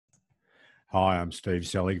Hi, I'm Steve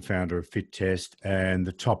Selig, founder of Fit Test, and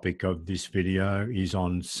the topic of this video is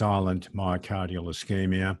on silent myocardial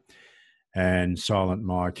ischemia and silent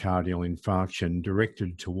myocardial infarction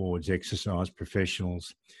directed towards exercise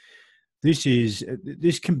professionals.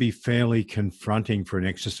 This can be fairly confronting for an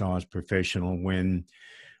exercise professional when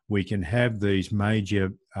we can have these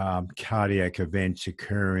major cardiac events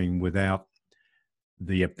occurring without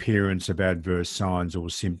the appearance of adverse signs or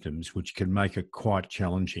symptoms, which can make it quite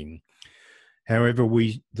challenging. However,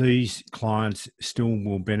 these clients still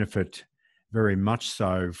will benefit very much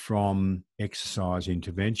so from exercise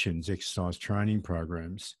interventions, exercise training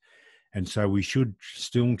programs. And so we should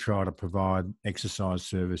still try to provide exercise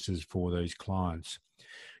services for these clients.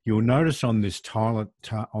 You'll notice on this title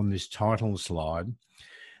slide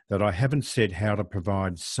that I haven't said how to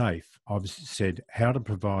provide safe. I've said how to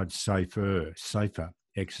provide safer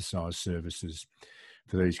exercise services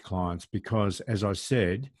for these clients because, as I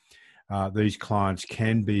said, these clients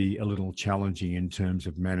can be a little challenging in terms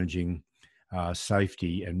of managing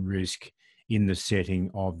safety and risk in the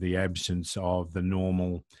setting of the absence of the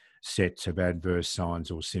normal sets of adverse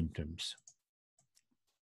signs or symptoms.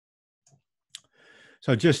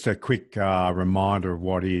 So just a quick reminder of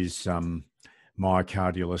what is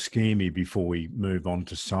myocardial ischemia before we move on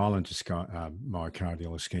to silent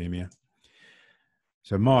myocardial ischemia.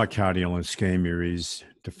 So myocardial ischemia is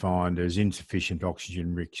defined as insufficient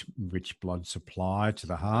oxygen-rich blood supply to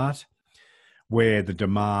the heart, where the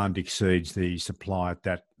demand exceeds the supply at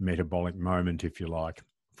that metabolic moment, if you like.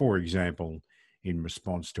 For example, in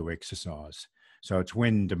response to exercise. So it's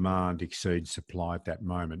when demand exceeds supply at that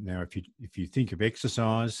moment. Now, if you think of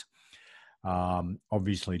exercise,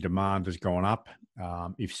 obviously demand has gone up.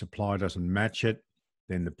 If supply doesn't match it,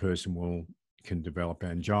 then the person can develop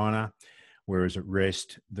angina. Whereas at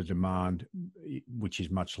rest, the demand, which is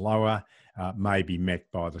much lower, may be met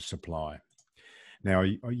by the supply. Now,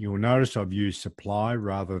 you'll notice I've used supply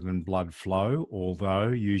rather than blood flow, although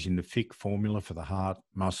using the FIC formula for the heart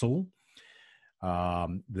muscle,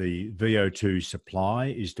 the VO2 supply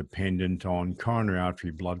is dependent on coronary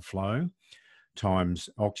artery blood flow times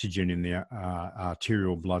oxygen in the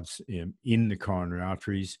arterial bloods in the coronary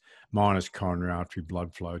arteries minus coronary artery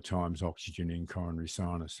blood flow times oxygen in coronary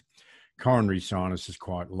sinus. Coronary sinus is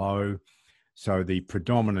quite low, so the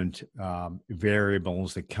predominant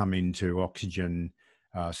variables that come into oxygen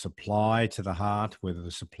supply to the heart, whether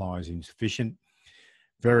the supply is insufficient,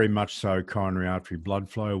 very much so coronary artery blood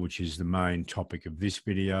flow, which is the main topic of this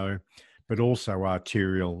video, but also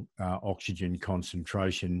arterial oxygen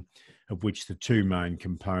concentration, of which the two main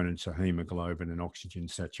components are hemoglobin and oxygen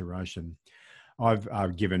saturation. I've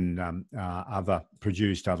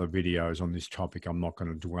produced other videos on this topic. I'm not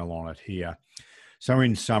going to dwell on it here. So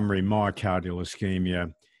in summary, myocardial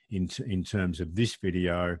ischemia in terms of this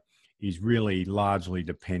video is really largely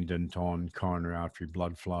dependent on coronary artery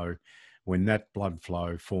blood flow. When that blood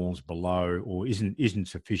flow falls below or isn't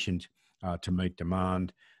sufficient to meet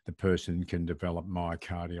demand, the person can develop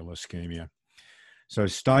myocardial ischemia. So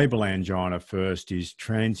stable angina first is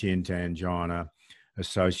transient angina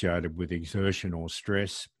associated with exertion or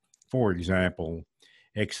stress. For example,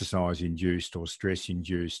 exercise-induced or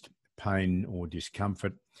stress-induced pain or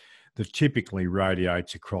discomfort that typically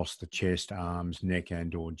radiates across the chest, arms, neck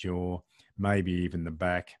and or jaw, maybe even the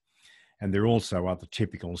back. And there are also other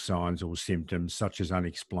typical signs or symptoms such as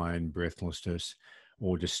unexplained breathlessness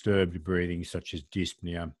or disturbed breathing such as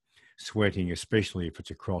dyspnea, sweating, especially if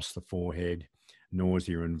it's across the forehead,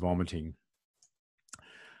 nausea and vomiting.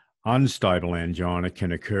 Unstable angina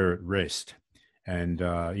can occur at rest, and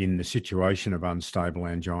in the situation of unstable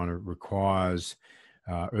angina, it requires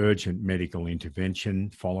urgent medical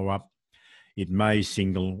intervention, follow-up. It may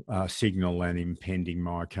signal an impending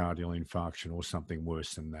myocardial infarction or something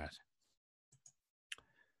worse than that.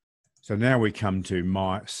 So now we come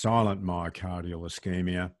to silent myocardial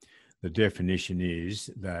ischemia. The definition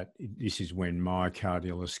is that this is when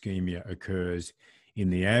myocardial ischemia occurs in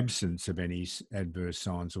the absence of any adverse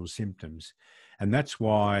signs or symptoms. And that's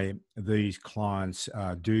why these clients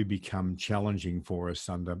do become challenging for us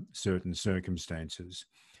under certain circumstances.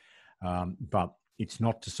 But it's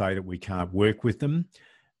not to say that we can't work with them,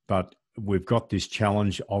 but we've got this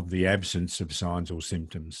challenge of the absence of signs or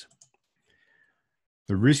symptoms.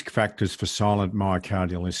 The risk factors for silent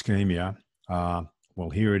myocardial ischemia are, well,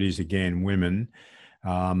 here it is again, women.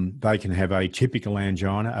 They can have atypical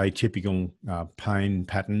angina, atypical pain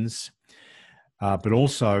patterns, but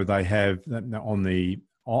also they have, on the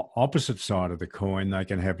opposite side of the coin, they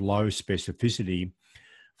can have low specificity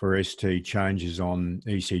for ST changes on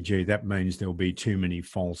ECG. That means there'll be too many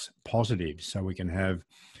false positives. So we can have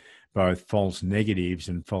both false negatives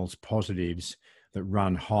and false positives that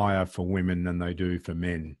run higher for women than they do for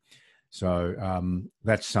men. So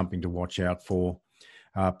that's something to watch out for.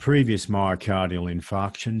 Previous myocardial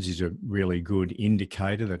infarctions is a really good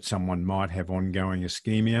indicator that someone might have ongoing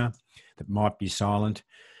ischemia that might be silent.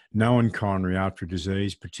 Known coronary artery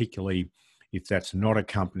disease, particularly if that's not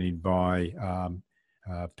accompanied by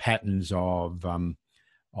patterns of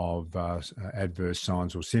adverse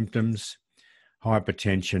signs or symptoms.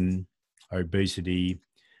 Hypertension, obesity,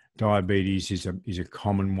 diabetes is a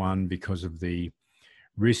common one because of the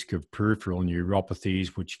risk of peripheral neuropathies,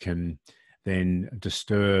 which can then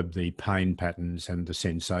disturb the pain patterns and the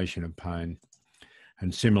sensation of pain.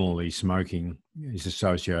 And similarly, smoking is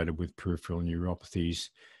associated with peripheral neuropathies,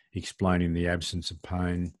 explaining the absence of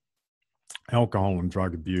pain. Alcohol and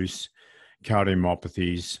drug abuse,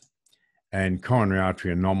 cardiomyopathies, and coronary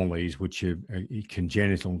artery anomalies, which are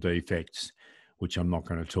congenital defects, which I'm not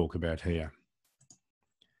going to talk about here.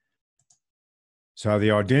 So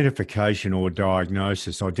the identification or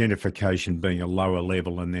diagnosis, identification being a lower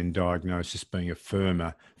level and then diagnosis being a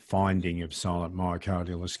firmer finding of silent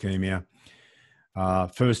myocardial ischemia.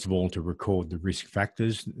 First of all, to record the risk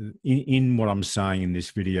factors. In what I'm saying in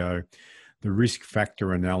this video, the risk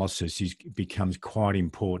factor analysis becomes quite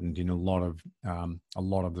important in a lot of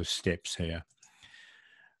the steps here.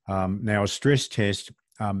 Now, a stress test,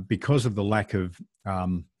 because of the lack of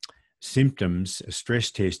symptoms, a stress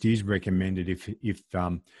test is recommended if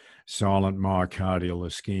silent myocardial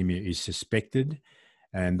ischemia is suspected,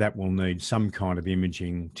 and that will need some kind of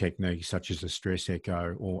imaging technique such as a stress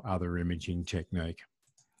echo or other imaging technique.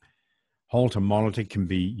 Holter monitor can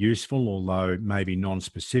be useful, although maybe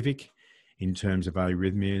non-specific in terms of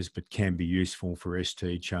arrhythmias, but can be useful for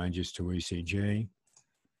ST changes to ECG.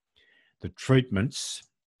 The treatments,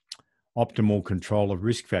 optimal control of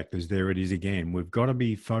risk factors, there it is again. We've got to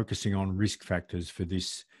be focusing on risk factors for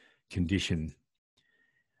this condition.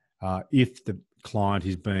 If the client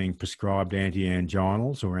is being prescribed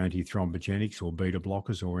anti-anginals or antithrombogenics or beta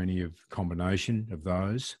blockers or any of combination of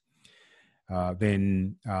those,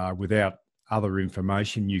 then without other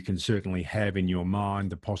information, you can certainly have in your mind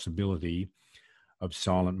the possibility of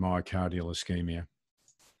silent myocardial ischemia.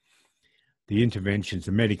 The interventions,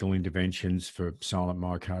 the medical interventions for silent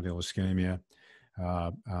myocardial ischemia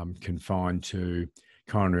confined to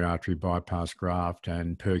coronary artery bypass graft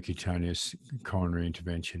and percutaneous coronary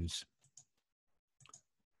interventions.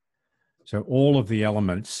 So all of the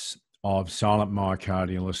elements of silent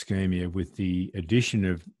myocardial ischemia with the addition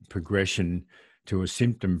of progression to a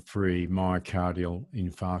symptom-free myocardial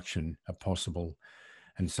infarction are possible.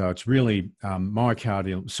 And so it's really silent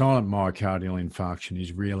myocardial infarction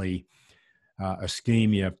is really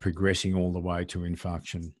ischemia progressing all the way to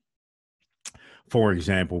infarction. For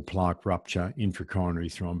example, plaque rupture,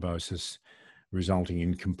 intracoronary thrombosis, resulting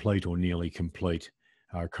in complete or nearly complete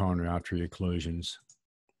coronary artery occlusions.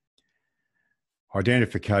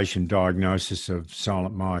 Identification, diagnosis of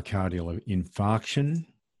silent myocardial infarction.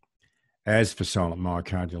 As for silent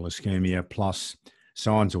myocardial ischemia, plus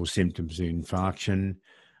signs or symptoms of infarction,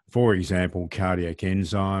 for example, cardiac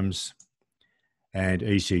enzymes and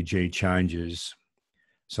ECG changes,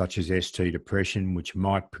 such as ST depression, which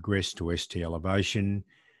might progress to ST elevation,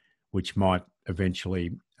 which might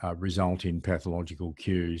eventually result in pathological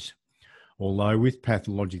cues. Although with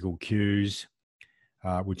pathological cues,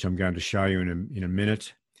 which I'm going to show you in a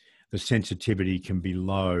minute, the sensitivity can be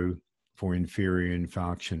low for inferior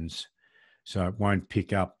infarctions. So it won't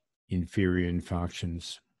pick up inferior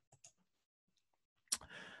infarctions.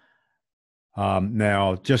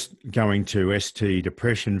 Now, just going to ST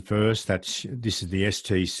depression first, this is the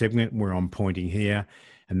ST segment where I'm pointing here,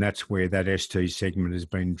 and that's where that ST segment has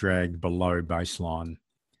been dragged below baseline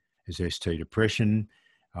is ST depression.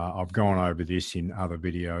 I've gone over this in other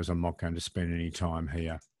videos. I'm not going to spend any time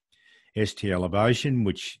here. ST elevation,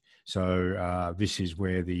 this is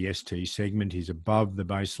where the ST segment is above the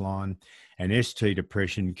baseline, and ST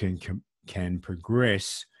depression can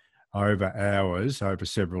progress over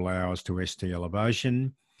several hours to ST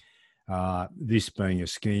elevation, this being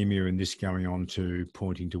ischemia and this going on to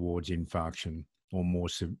pointing towards infarction or more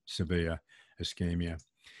severe ischemia.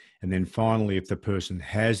 And then finally, if the person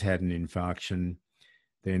has had an infarction,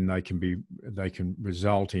 then that can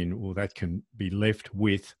result in, or that can be left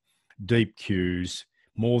with deep Qs,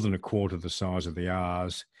 more than a quarter the size of the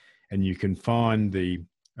Rs, and you can find the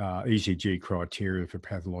ECG criteria for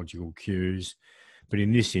pathological Qs. But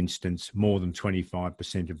in this instance, more than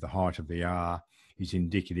 25% of the height of the R is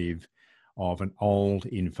indicative of an old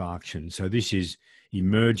infarction. So this is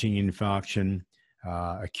emerging infarction,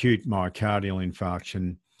 acute myocardial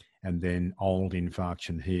infarction, and then old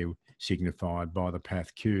infarction here signified by the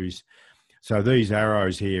path cues. So these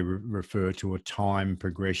arrows here refer to a time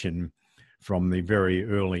progression from the very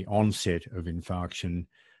early onset of infarction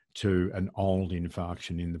to an old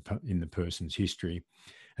infarction in the person's history.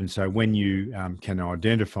 And so when you can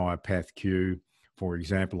identify a path cue, for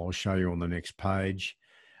example, I'll show you on the next page,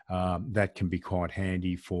 that can be quite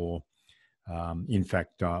handy for, in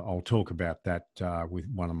fact, I'll talk about that with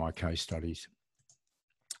one of my case studies.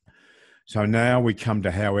 So now we come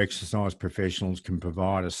to how exercise professionals can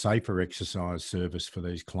provide a safer exercise service for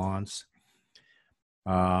these clients.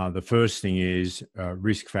 The first thing is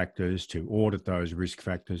risk factors, to audit those risk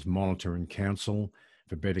factors, monitor and counsel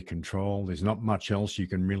for better control. There's not much else you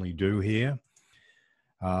can really do here.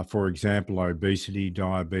 For example, obesity,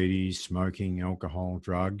 diabetes, smoking, alcohol,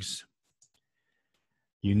 drugs.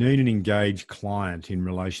 You need an engaged client in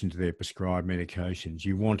relation to their prescribed medications.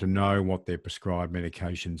 You want to know what their prescribed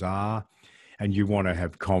medications are, and you want to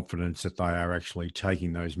have confidence that they are actually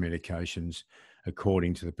taking those medications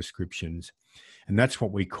according to the prescriptions. And that's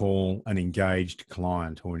what we call an engaged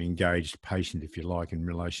client, or an engaged patient, if you like, in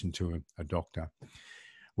relation to a doctor.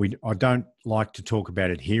 I don't like to talk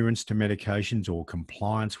about adherence to medications or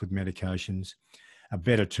compliance with medications. A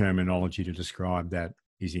better terminology to describe that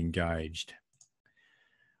is engaged.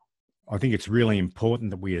 I think it's really important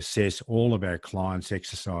that we assess all of our clients'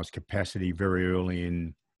 exercise capacity very early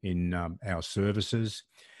in our services,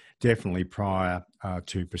 definitely prior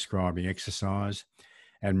to prescribing exercise,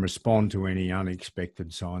 and respond to any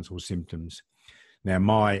unexpected signs or symptoms. Now,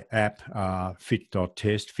 my app, Fit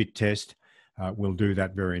Test, will do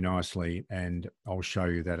that very nicely, and I'll show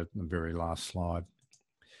you that at the very last slide.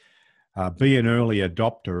 Be an early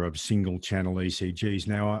adopter of single-channel ECGs.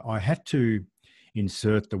 Now, I had to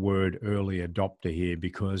insert the word early adopter here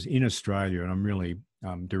because in Australia, and I'm really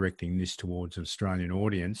directing this towards an Australian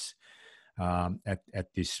audience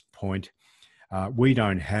at this point, we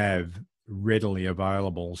don't have readily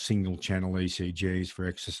available single-channel ECGs for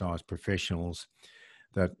exercise professionals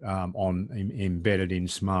that embedded in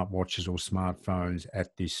smartwatches or smartphones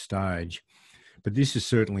at this stage. But this is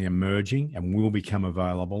certainly emerging and will become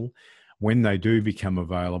available. When they do become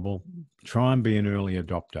available, try and be an early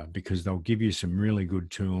adopter because they'll give you some really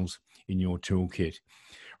good tools in your toolkit.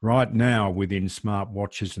 Right now, within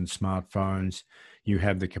smartwatches and smartphones, you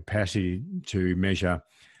have the capacity to measure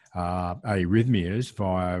arrhythmias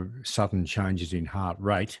via sudden changes in heart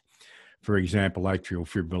rate. For example, atrial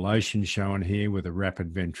fibrillation shown here with a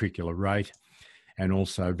rapid ventricular rate, and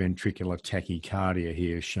also ventricular tachycardia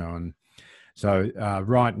here shown. So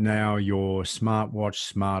right now, your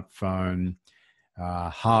smartwatch, smartphone,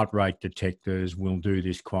 heart rate detectors will do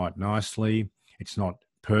this quite nicely. It's not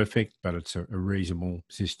perfect, but it's a reasonable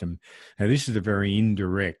system. Now, this is a very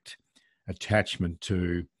indirect attachment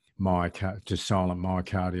to silent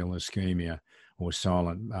myocardial ischemia or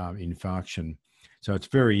silent infarction. So it's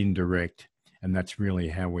very indirect, and that's really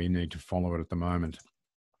how we need to follow it at the moment.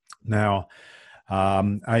 Now,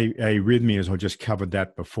 arrhythmias, I just covered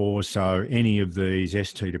that before. So any of these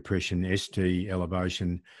ST depression, ST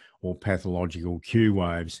elevation, or pathological Q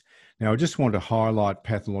waves. Now, I just want to highlight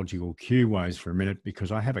pathological Q waves for a minute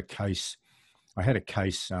because I had a case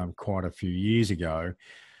quite a few years ago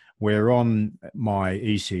where on my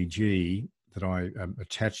ECG that I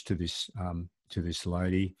attached to this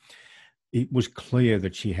lady, it was clear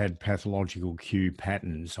that she had pathological Q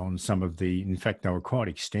patterns on some of the, in fact, they were quite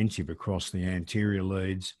extensive across the anterior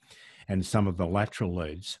leads and some of the lateral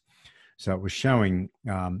leads. So it was showing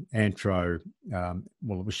it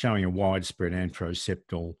was showing a widespread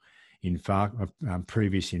anteroseptal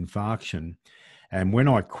previous infarction. And when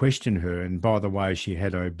I questioned her, and by the way, she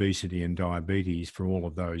had obesity and diabetes for all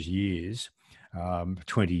of those years,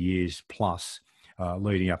 20 years plus,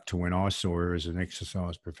 leading up to when I saw her as an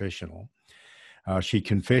exercise professional. She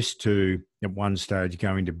confessed to, at one stage,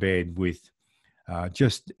 going to bed with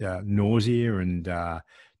just nausea and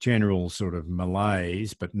general sort of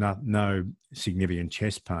malaise, but no significant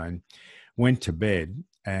chest pain. Went to bed,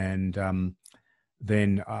 and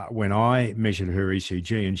then when I measured her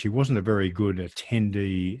ECG, and she wasn't a very good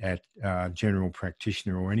attendee at general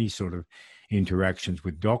practitioner or any sort of interactions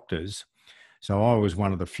with doctors, so I was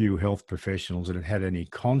one of the few health professionals that had had any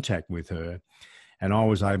contact with her, and I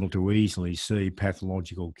was able to easily see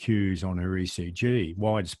pathological cues on her ECG,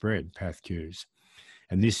 widespread path cues.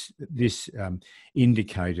 And this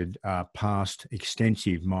indicated past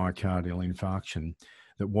extensive myocardial infarction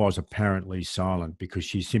that was apparently silent because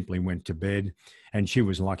she simply went to bed, and she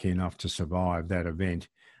was lucky enough to survive that event.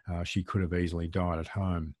 She could have easily died at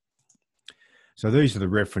home. So these are the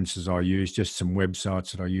references I use, just some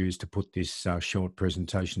websites that I use to put this short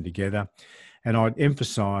presentation together. And I'd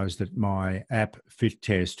emphasize that my app Fit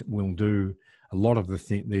Test will do a lot of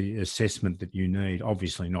the assessment that you need,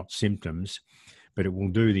 obviously not symptoms, but it will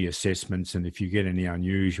do the assessments. And if you get any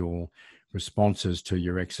unusual responses to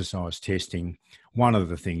your exercise testing, one of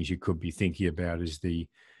the things you could be thinking about is the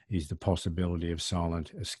possibility of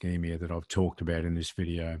silent ischemia that I've talked about in this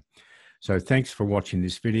video. So thanks for watching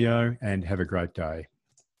this video and have a great day.